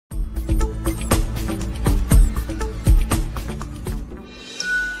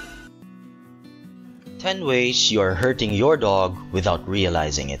10 ways you are hurting your dog without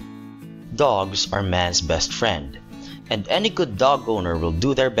realizing it. Dogs are man's best friend, and any good dog owner will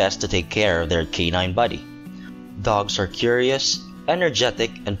do their best to take care of their canine buddy. Dogs are curious, energetic,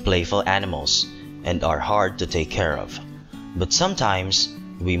 and playful animals, and are hard to take care of. But sometimes,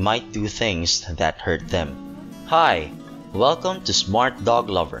 we might do things that hurt them. Hi, welcome to Smart Dog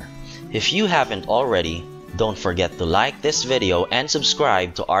Lover. If you haven't already, don't forget to like this video and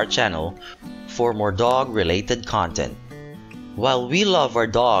subscribe to our channel for more dog-related content. While we love our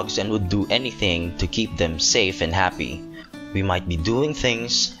dogs and would do anything to keep them safe and happy, we might be doing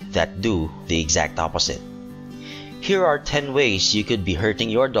things that do the exact opposite. Here are 10 ways you could be hurting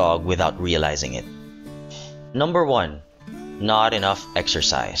your dog without realizing it. Number 1. Not enough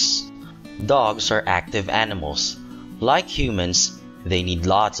exercise. Dogs are active animals. Like humans, they need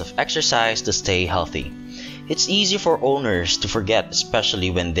lots of exercise to stay healthy. It's easy for owners to forget, especially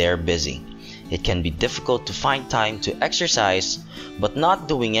when they're busy. It can be difficult to find time to exercise, but not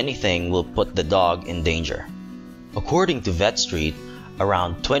doing anything will put the dog in danger. According to VetStreet,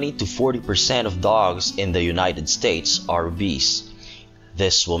 around 20 to 40% of dogs in the United States are obese.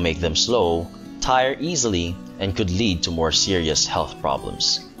 This will make them slow, tire easily, and could lead to more serious health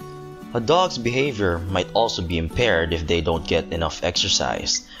problems. A dog's behavior might also be impaired if they don't get enough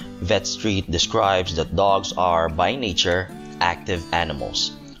exercise. VetStreet describes that dogs are, by nature, active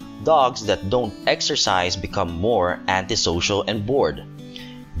animals. Dogs that don't exercise become more antisocial and bored.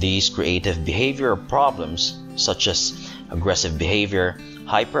 These creative behavioral problems, such as aggressive behavior,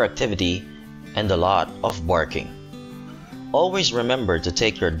 hyperactivity, and a lot of barking. Always remember to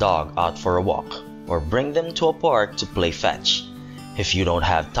take your dog out for a walk or bring them to a park to play fetch. If you don't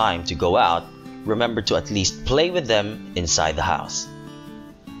have time to go out, remember to at least play with them inside the house.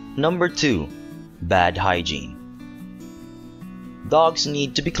 Number 2. Bad hygiene. Dogs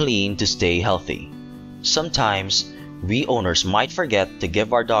need to be clean to stay healthy. Sometimes, we owners might forget to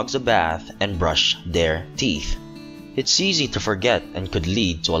give our dogs a bath and brush their teeth. It's easy to forget and could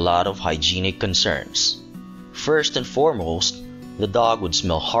lead to a lot of hygienic concerns. First and foremost, the dog would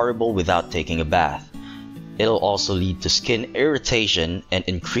smell horrible without taking a bath. It'll also lead to skin irritation and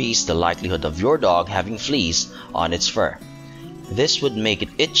increase the likelihood of your dog having fleas on its fur. This would make it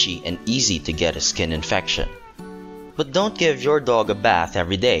itchy and easy to get a skin infection. But don't give your dog a bath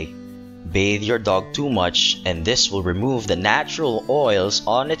every day. Bathe your dog too much and this will remove the natural oils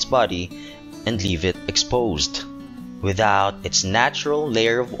on its body and leave it exposed. Without its natural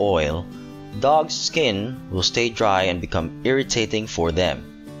layer of oil, dog's skin will stay dry and become irritating for them.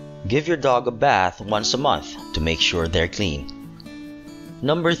 Give your dog a bath once a month to make sure they're clean.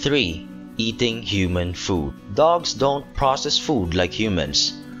 Number 3. Eating human food. Dogs don't process food like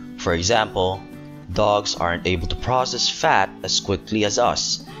humans. For example, dogs aren't able to process fat as quickly as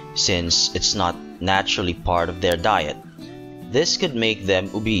us, since it's not naturally part of their diet. This could make them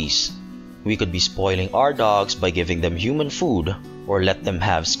obese. We could be spoiling our dogs by giving them human food or let them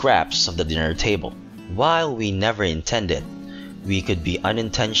have scraps of the dinner table. While we never intended, we could be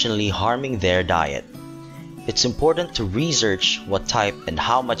unintentionally harming their diet. It's important to research what type and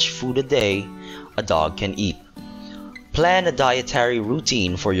how much food a day a dog can eat. Plan a dietary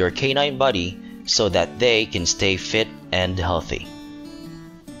routine for your canine buddy so that they can stay fit and healthy.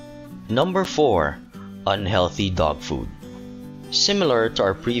 Number 4. Unhealthy dog food. Similar to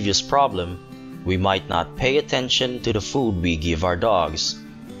our previous problem, we might not pay attention to the food we give our dogs.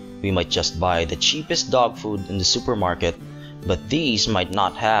 We might just buy the cheapest dog food in the supermarket, but these might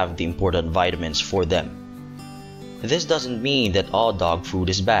not have the important vitamins for them. This doesn't mean that all dog food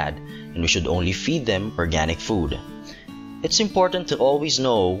is bad and we should only feed them organic food. It's important to always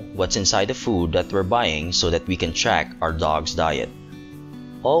know what's inside the food that we're buying so that we can track our dog's diet.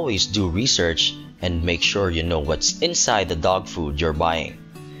 Always do research and make sure you know what's inside the dog food you're buying.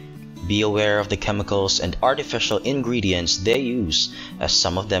 Be aware of the chemicals and artificial ingredients they use, as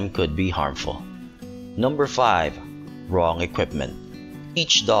some of them could be harmful. Number 5. Wrong equipment.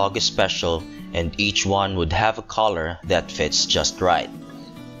 Each dog is special and each one would have a collar that fits just right.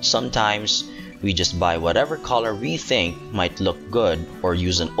 Sometimes, we just buy whatever collar we think might look good or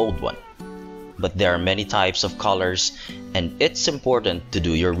use an old one. But there are many types of collars and it's important to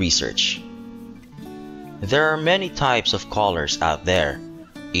do your research. There are many types of collars out there,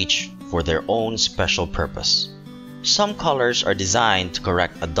 each for their own special purpose. Some collars are designed to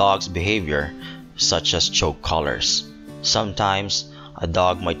correct a dog's behavior, such as choke collars. Sometimes, a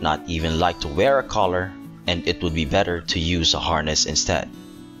dog might not even like to wear a collar, and it would be better to use a harness instead.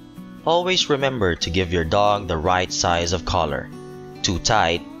 Always remember to give your dog the right size of collar. Too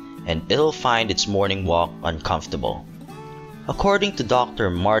tight, and it'll find its morning walk uncomfortable. According to Dr.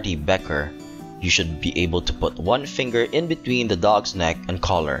 Marty Becker, You should be able to put one finger in between the dog's neck and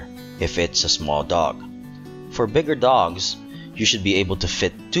collar if it's a small dog. For bigger dogs, you should be able to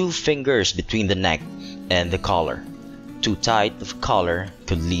fit 2 fingers between the neck and the collar. Too tight of a collar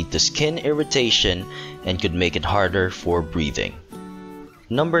could lead to skin irritation and could make it harder for breathing.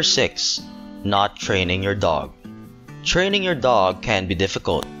 Number 6. Not training your dog. Training your dog can be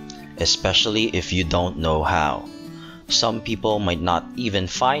difficult, especially if you don't know how. Some people might not even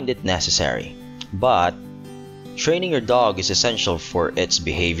find it necessary, but training your dog is essential for its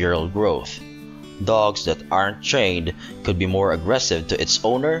behavioral growth. Dogs that aren't trained could be more aggressive to its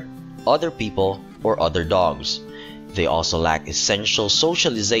owner, other people, or other dogs. They also lack essential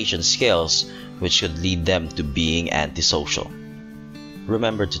socialization skills, which could lead them to being antisocial.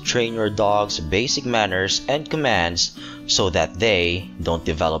 Remember to train your dog's basic manners and commands so that they don't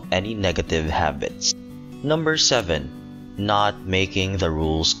develop any negative habits. Number 7. Not making the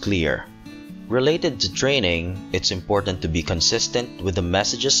rules clear. Related to training, it's important to be consistent with the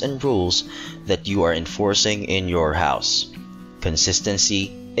messages and rules that you are enforcing in your house.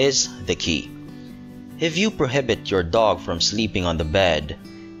 Consistency is the key. If you prohibit your dog from sleeping on the bed,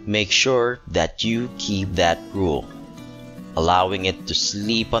 make sure that you keep that rule. Allowing it to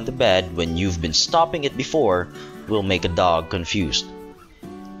sleep on the bed when you've been stopping it before will make a dog confused.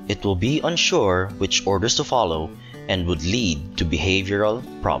 It will be unsure which orders to follow and would lead to behavioral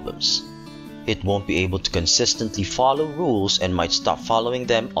problems. It won't be able to consistently follow rules and might stop following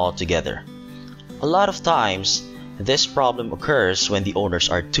them altogether. A lot of times, this problem occurs when the owners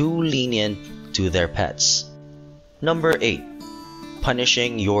are too lenient to their pets. Number 8.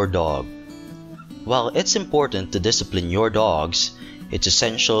 Punishing your dog. While it's important to discipline your dogs, it's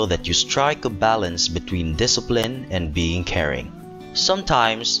essential that you strike a balance between discipline and being caring.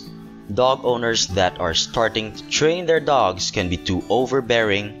 Sometimes, dog owners that are starting to train their dogs can be too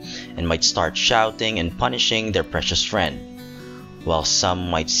overbearing and might start shouting and punishing their precious friend. While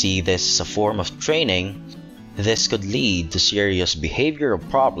some might see this as a form of training, this could lead to serious behavioral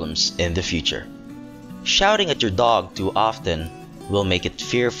problems in the future. Shouting at your dog too often will make it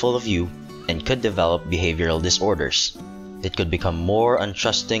fearful of you and could develop behavioral disorders. It could become more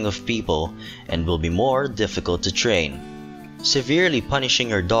untrusting of people and will be more difficult to train. Severely punishing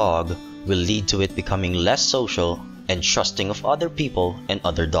your dog will lead to it becoming less social and trusting of other people and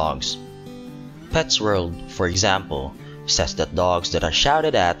other dogs. Pets World, for example, says that dogs that are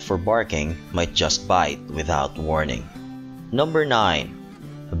shouted at for barking might just bite without warning. Number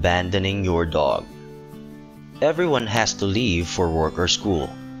 9. Abandoning your dog. Everyone has to leave for work or school,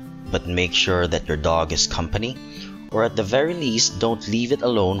 but make sure that your dog is company, or at the very least don't leave it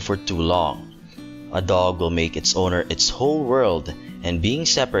alone for too long. A dog will make its owner its whole world, and being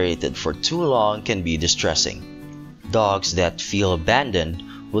separated for too long can be distressing. Dogs that feel abandoned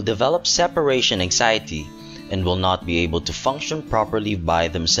will develop separation anxiety and will not be able to function properly by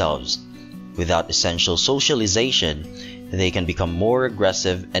themselves. Without essential socialization, they can become more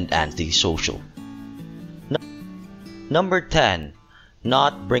aggressive and antisocial. Number 10.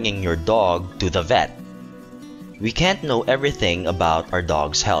 Not bringing your dog to the vet. We can't know everything about our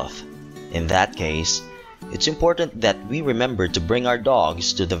dog's health. In that case, it's important that we remember to bring our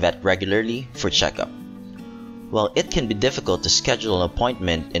dogs to the vet regularly for checkup. While it can be difficult to schedule an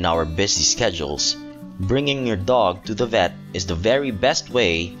appointment in our busy schedules, bringing your dog to the vet is the very best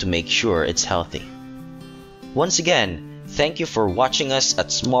way to make sure it's healthy. Once again, thank you for watching us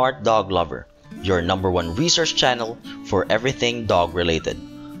at Smart Dog Lover, your #1 research channel for everything dog related.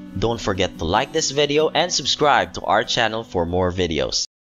 Don't forget to like this video and subscribe to our channel for more videos.